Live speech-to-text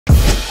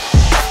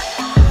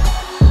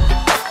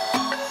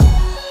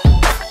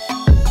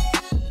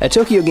At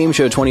Tokyo Game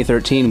Show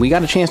 2013, we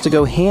got a chance to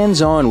go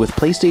hands-on with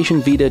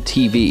PlayStation Vita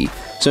TV,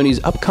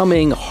 Sony's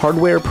upcoming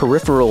hardware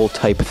peripheral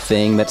type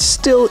thing that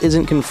still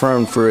isn't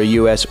confirmed for a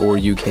US or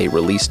UK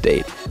release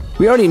date.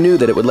 We already knew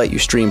that it would let you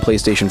stream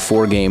PlayStation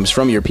 4 games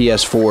from your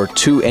PS4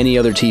 to any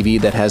other TV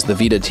that has the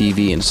Vita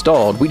TV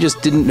installed, we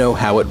just didn't know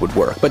how it would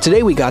work. But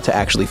today we got to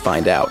actually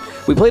find out.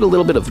 We played a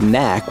little bit of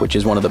Knack, which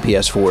is one of the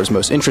PS4's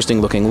most interesting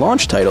looking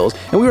launch titles,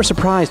 and we were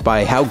surprised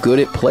by how good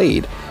it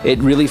played. It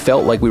really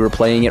felt like we were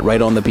playing it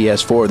right on the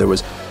PS4. There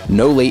was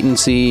no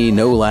latency,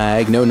 no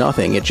lag, no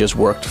nothing. It just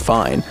worked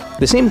fine.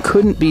 The same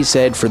couldn't be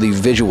said for the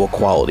visual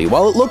quality.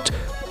 While it looked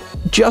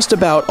just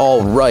about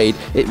all right,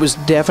 it was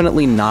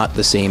definitely not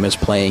the same as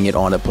playing it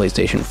on a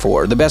PlayStation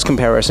 4. The best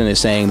comparison is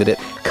saying that it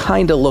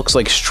kinda looks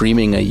like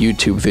streaming a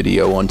YouTube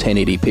video on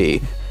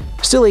 1080p.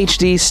 Still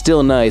HD,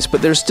 still nice,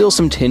 but there's still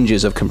some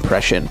tinges of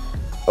compression.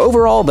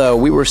 Overall, though,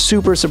 we were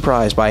super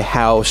surprised by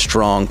how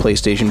strong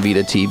PlayStation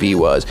Vita TV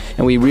was,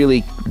 and we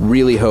really,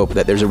 really hope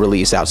that there's a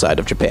release outside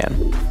of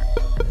Japan.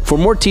 For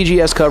more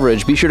TGS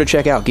coverage, be sure to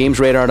check out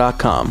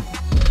GamesRadar.com.